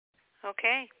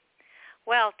Okay.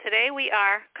 Well, today we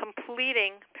are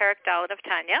completing Perek Dalet of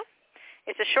Tanya.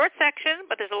 It's a short section,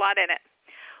 but there's a lot in it.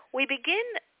 We begin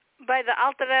by the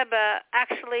Alter Rebbe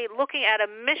actually looking at a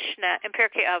Mishnah in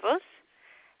Pirkei Avos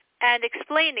and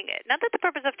explaining it. Not that the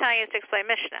purpose of Tanya is to explain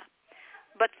Mishnah,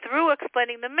 but through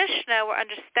explaining the Mishnah, we're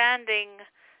understanding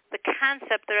the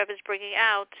concept the Rebbe is bringing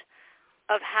out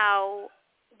of how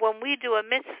when we do a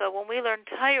mitzvah, when we learn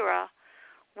Torah,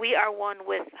 we are one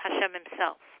with Hashem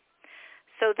himself.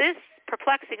 So this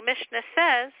perplexing Mishnah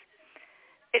says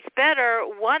it's better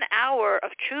 1 hour of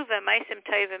tshuva ma'asim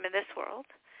tovim in this world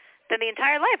than the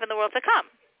entire life in the world to come.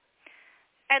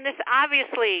 And this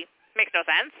obviously makes no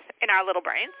sense in our little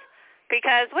brains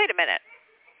because, wait a minute,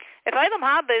 if Olam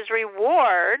Haba is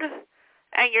reward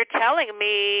and you're telling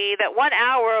me that 1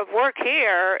 hour of work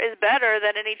here is better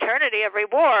than an eternity of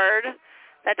reward,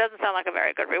 that doesn't sound like a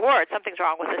very good reward. Something's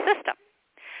wrong with the system.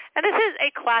 And this is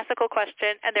a classical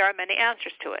question, and there are many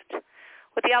answers to it.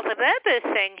 What the Alter Rebbe is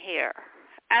saying here,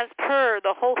 as per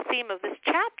the whole theme of this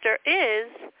chapter, is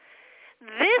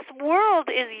this world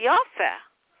is yafa.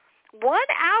 1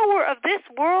 hour of this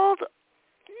world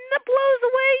blows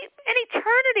away an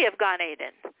eternity of Gan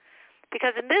Eden.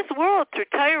 Because in this world,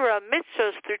 through Torah,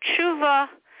 mitzvahs, through tshuva,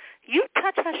 you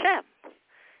touch Hashem.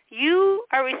 You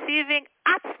are receiving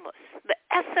atzmus, the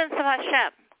essence of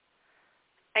Hashem.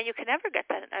 And you can never get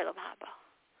that in Olam Haba.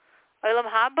 Olam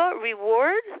Haba,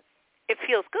 reward, it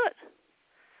feels good.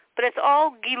 But it's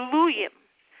all giluyim.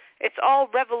 It's all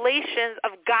revelations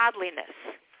of godliness.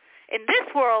 In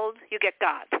this world, you get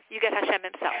God. You get Hashem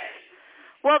himself.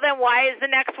 Well, then why is the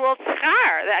next world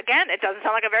schar? Again, it doesn't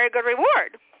sound like a very good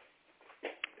reward.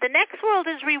 The next world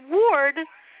is reward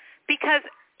because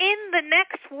in the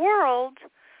next world,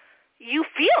 you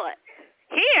feel it.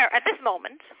 Here, at this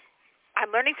moment,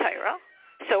 I'm learning Torah.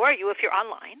 So are you if you're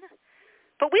online.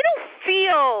 But we don't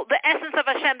feel the essence of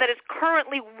Hashem that is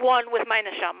currently one with my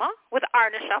neshama, with our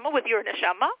neshama, with your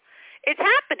neshama. It's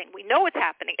happening. We know it's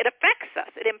happening. It affects us.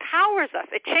 It empowers us.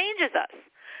 It changes us.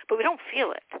 But we don't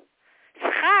feel it.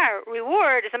 Schar,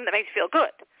 reward, is something that makes you feel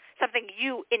good, something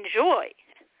you enjoy.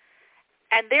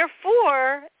 And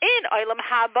therefore, in Olam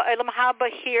Haba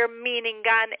here meaning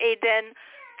Gan Eden,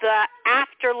 the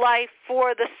afterlife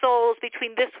for the souls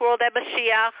between this world and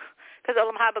Mashiach, because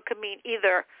Olam Haba could mean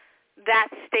either that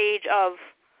stage of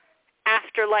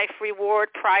afterlife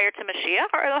reward prior to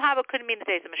Mashiach, or Olam Haba could mean the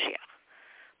days of Mashiach.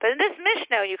 But in this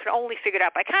Mishnah, you can only figure it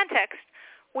out by context,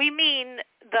 we mean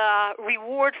the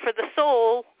reward for the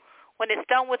soul when it's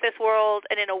done with this world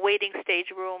and in a waiting stage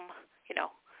room,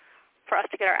 for us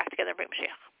to get our act together and bring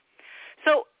Mashiach.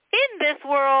 So in this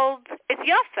world, it's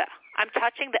yafa. I'm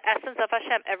touching the essence of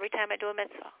Hashem every time I do a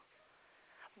mitzvah.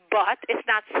 But it's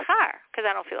not schar, because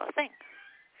I don't feel a thing.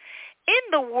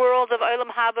 In the world of Olam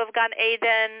Haba, of Gan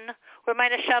Eden, where my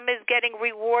neshama is getting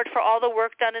reward for all the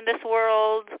work done in this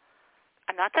world,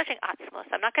 I'm not touching atzmos.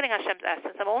 I'm not getting Hashem's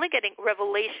essence. I'm only getting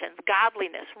revelations,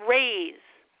 godliness, rays.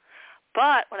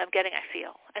 But when I'm getting, I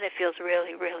feel. And it feels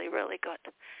really, really, really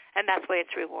good. And that's why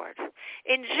it's reward.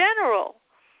 In general,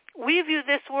 we view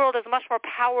this world as much more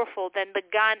powerful than the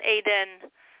Gan Eden.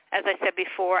 As I said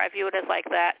before, I view it as like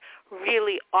that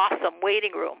really awesome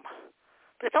waiting room.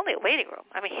 But it's only a waiting room.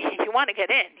 I mean, you want to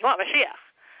get in. You want Mashiach.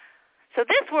 So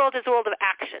this world is a world of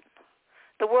action,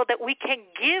 the world that we can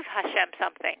give Hashem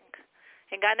something.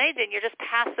 In Gan Eden, you're just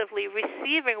passively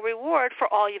receiving reward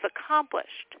for all you've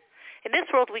accomplished. In this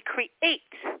world, we create.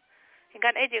 In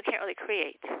Gan Eden, you can't really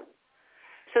create.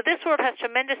 So this world has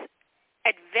tremendous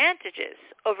advantages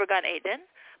over Gan Eden,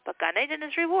 but Gan Eden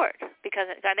is reward, because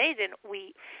in Gan Eden,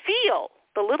 we feel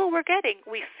the little we're getting.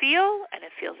 We feel, and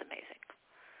it feels amazing.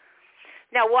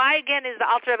 Now, why, again, is the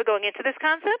Alter Rebbe going into this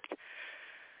concept?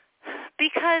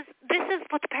 Because this is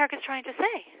what the Perek is trying to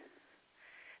say.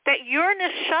 That your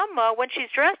neshama, when she's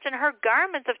dressed in her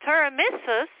garments of Torah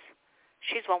mitzvahs,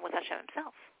 she's one with Hashem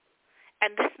himself.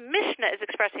 And this Mishnah is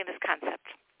expressing this concept.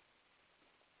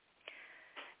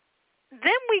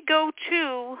 Then we go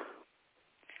to,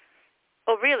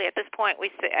 really at this point, we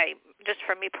say, just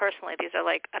for me personally, these are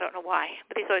like, I don't know why,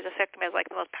 but these always affect me as like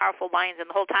the most powerful lines in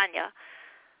the whole Tanya.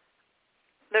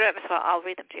 The Rebbe, so I'll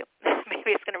read them to you.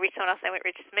 Maybe it's going to reach someone else and it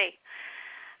reaches me.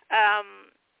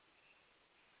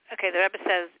 Okay, the Rebbe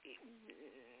says,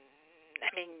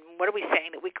 what are we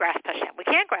saying? That we grasp Hashem? We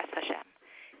can't grasp Hashem.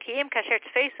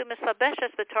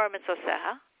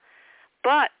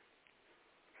 But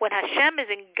when Hashem is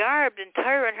engarbed in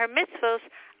Torah and her mitzvos,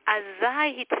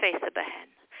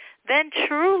 then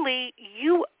truly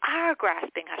you are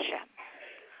grasping Hashem.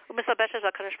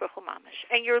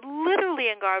 And you're literally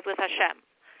engarbed with Hashem,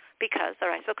 because so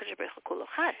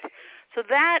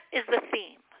that is the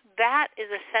theme. that is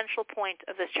the central point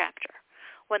of this chapter.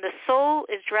 When the soul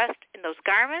is dressed in those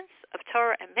garments of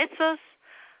Torah and mitzvos,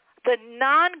 the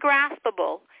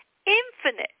non-graspable,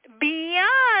 infinite,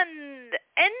 beyond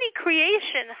any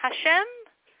creation, Hashem,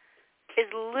 is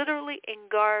literally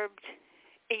engarbed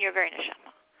in your very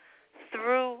neshama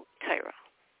through Torah.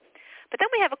 But then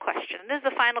we have a question, and this is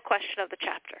the final question of the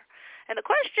chapter. And the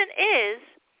question is,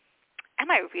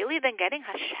 am I really then getting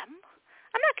Hashem?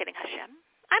 I'm not getting Hashem.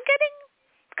 I'm getting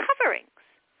coverings.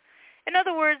 In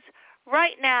other words,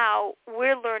 right now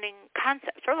we're learning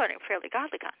concepts. We're learning fairly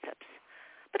godly concepts.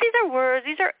 But these are words,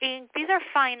 these are ink, these are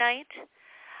finite.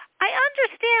 I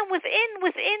understand within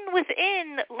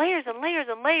layers and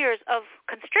layers and layers of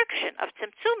constriction, of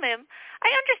tzimtzumim, I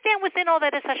understand within all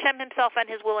that is Hashem himself and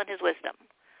his will and his wisdom.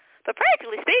 But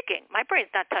practically speaking, my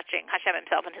brain's not touching Hashem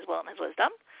himself and his will and his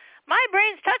wisdom. My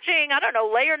brain's touching,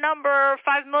 layer number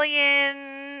 5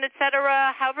 million,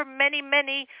 etc., however many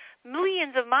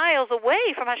millions of miles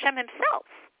away from Hashem himself.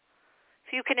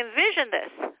 So you can envision this.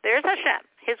 There's Hashem,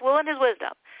 his will and his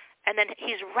wisdom. And then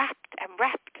he's wrapped and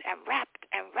wrapped and wrapped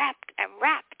and wrapped and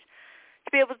wrapped to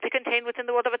be able to contain within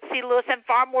the world of Atzilus, and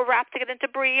far more wrapped to get into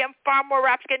Bri, and far more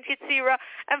wrapped to get into Yitzira,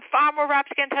 and far more wrapped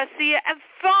to get into Asiya, and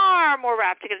far more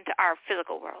wrapped to get into our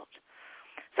physical world.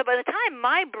 So by the time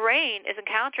my brain is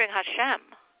encountering Hashem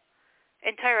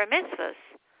in Torah mitzvahs,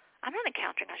 I'm not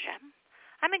encountering Hashem.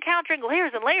 I'm encountering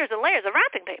layers and layers and layers of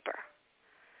wrapping paper.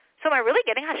 So am I really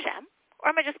getting Hashem? Or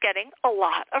am I just getting a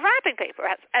lot of wrapping paper?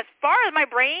 As far as my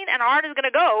brain and heart is going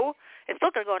to go, it's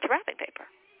still going to go into wrapping paper.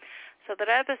 So the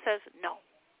Rebbe says, no.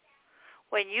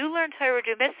 When you learn Torah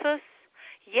do mitzvahs,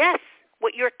 yes,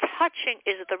 what you're touching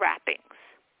is the wrappings.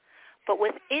 But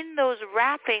within those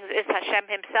wrappings is Hashem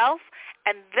himself,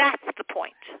 and that's the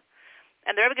point.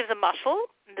 And the Rebbe gives a mashal,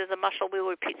 and there's a mashal we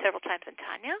will repeat several times in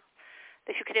Tanya,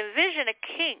 that you can envision a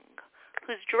king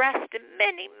who's dressed in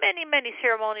many, many, many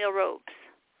ceremonial robes.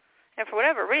 And for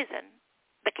whatever reason,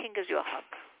 the king gives you a hug.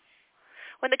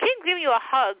 When the king's giving you a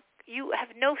hug, you have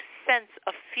no sense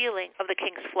of feeling of the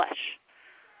king's flesh.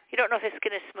 You don't know if his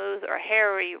skin is smooth or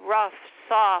hairy, rough,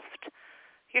 soft.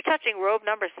 You're touching robe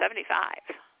number 75.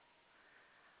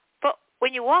 But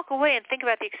when you walk away and think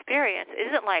about the experience,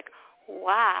 it isn't like,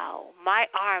 wow, my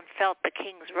arm felt the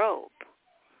king's robe.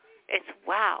 It's,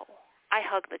 wow, I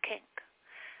hugged the king.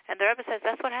 And the Rebbe says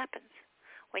that's what happens.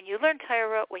 When you learn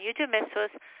Torah, when you do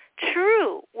mitzvahs,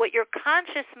 true, what your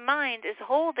conscious mind is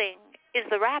holding is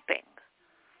the wrapping.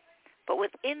 But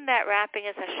within that wrapping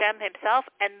is Hashem himself,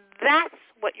 and that's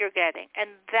what you're getting,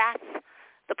 and that's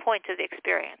the point of the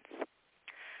experience.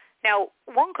 Now,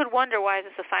 one could wonder, why is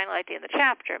this the final idea in the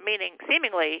chapter? Meaning,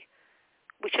 seemingly,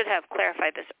 we should have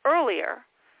clarified this earlier,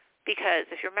 because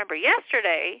if you remember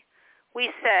yesterday,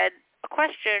 we said a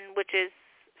question which is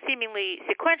seemingly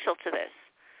sequential to this.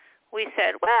 We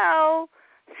said, well,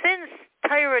 since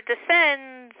Torah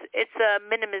descends, it's a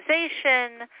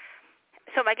minimization,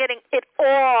 so am I getting it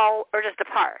all or just a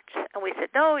part? And we said,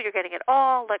 no, you're getting it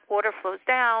all. Like water flows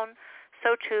down,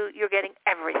 so too you're getting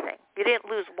everything. You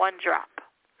didn't lose one drop.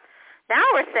 Now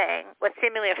we're saying what's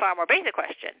seemingly a far more basic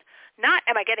question. Not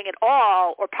am I getting it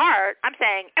all or part, I'm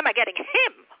saying, am I getting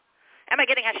him? Am I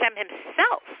getting Hashem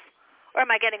himself? Or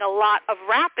am I getting a lot of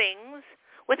wrappings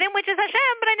within which is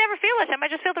Hashem, but I never feel Hashem, I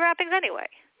just feel the wrappings anyway.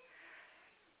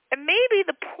 And maybe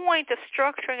the point of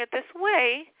structuring it this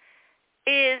way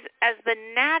is as the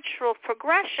natural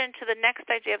progression to the next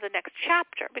idea of the next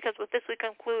chapter, because with this we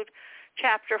conclude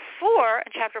chapter 4,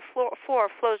 and chapter 4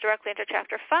 flows directly into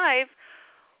chapter 5,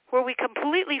 where we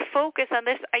completely focus on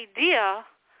this idea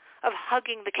of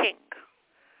hugging the king.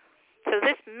 So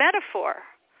this metaphor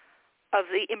of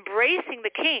the embracing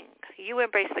the king, you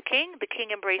embrace the king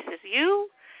embraces you,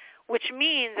 which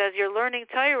means as you're learning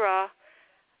Torah,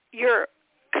 your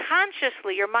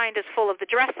mind is full of the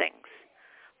dressings.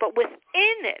 But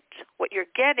within it, what you're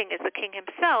getting is the king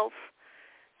himself.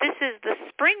 This is the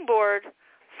springboard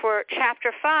for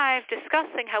chapter 5,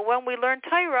 discussing how when we learn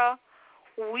Torah,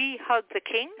 we hug the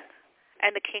king,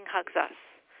 and the king hugs us.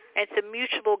 And it's a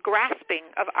mutual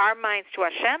grasping of our minds to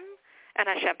Hashem, and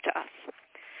Hashem to us.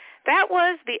 That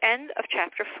was the end of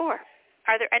chapter 4.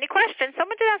 Are there any questions?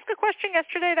 Someone did ask a question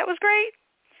yesterday. That was great.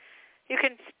 You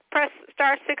can press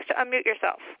 *6 to unmute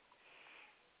yourself.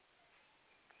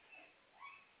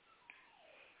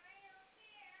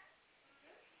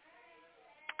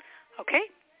 Okay.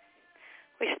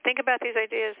 We should think about these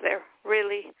ideas. They're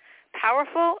really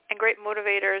powerful and great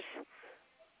motivators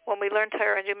when we learn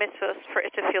Torah and do mitzvahs for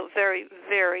it to feel very,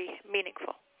 very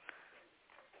meaningful.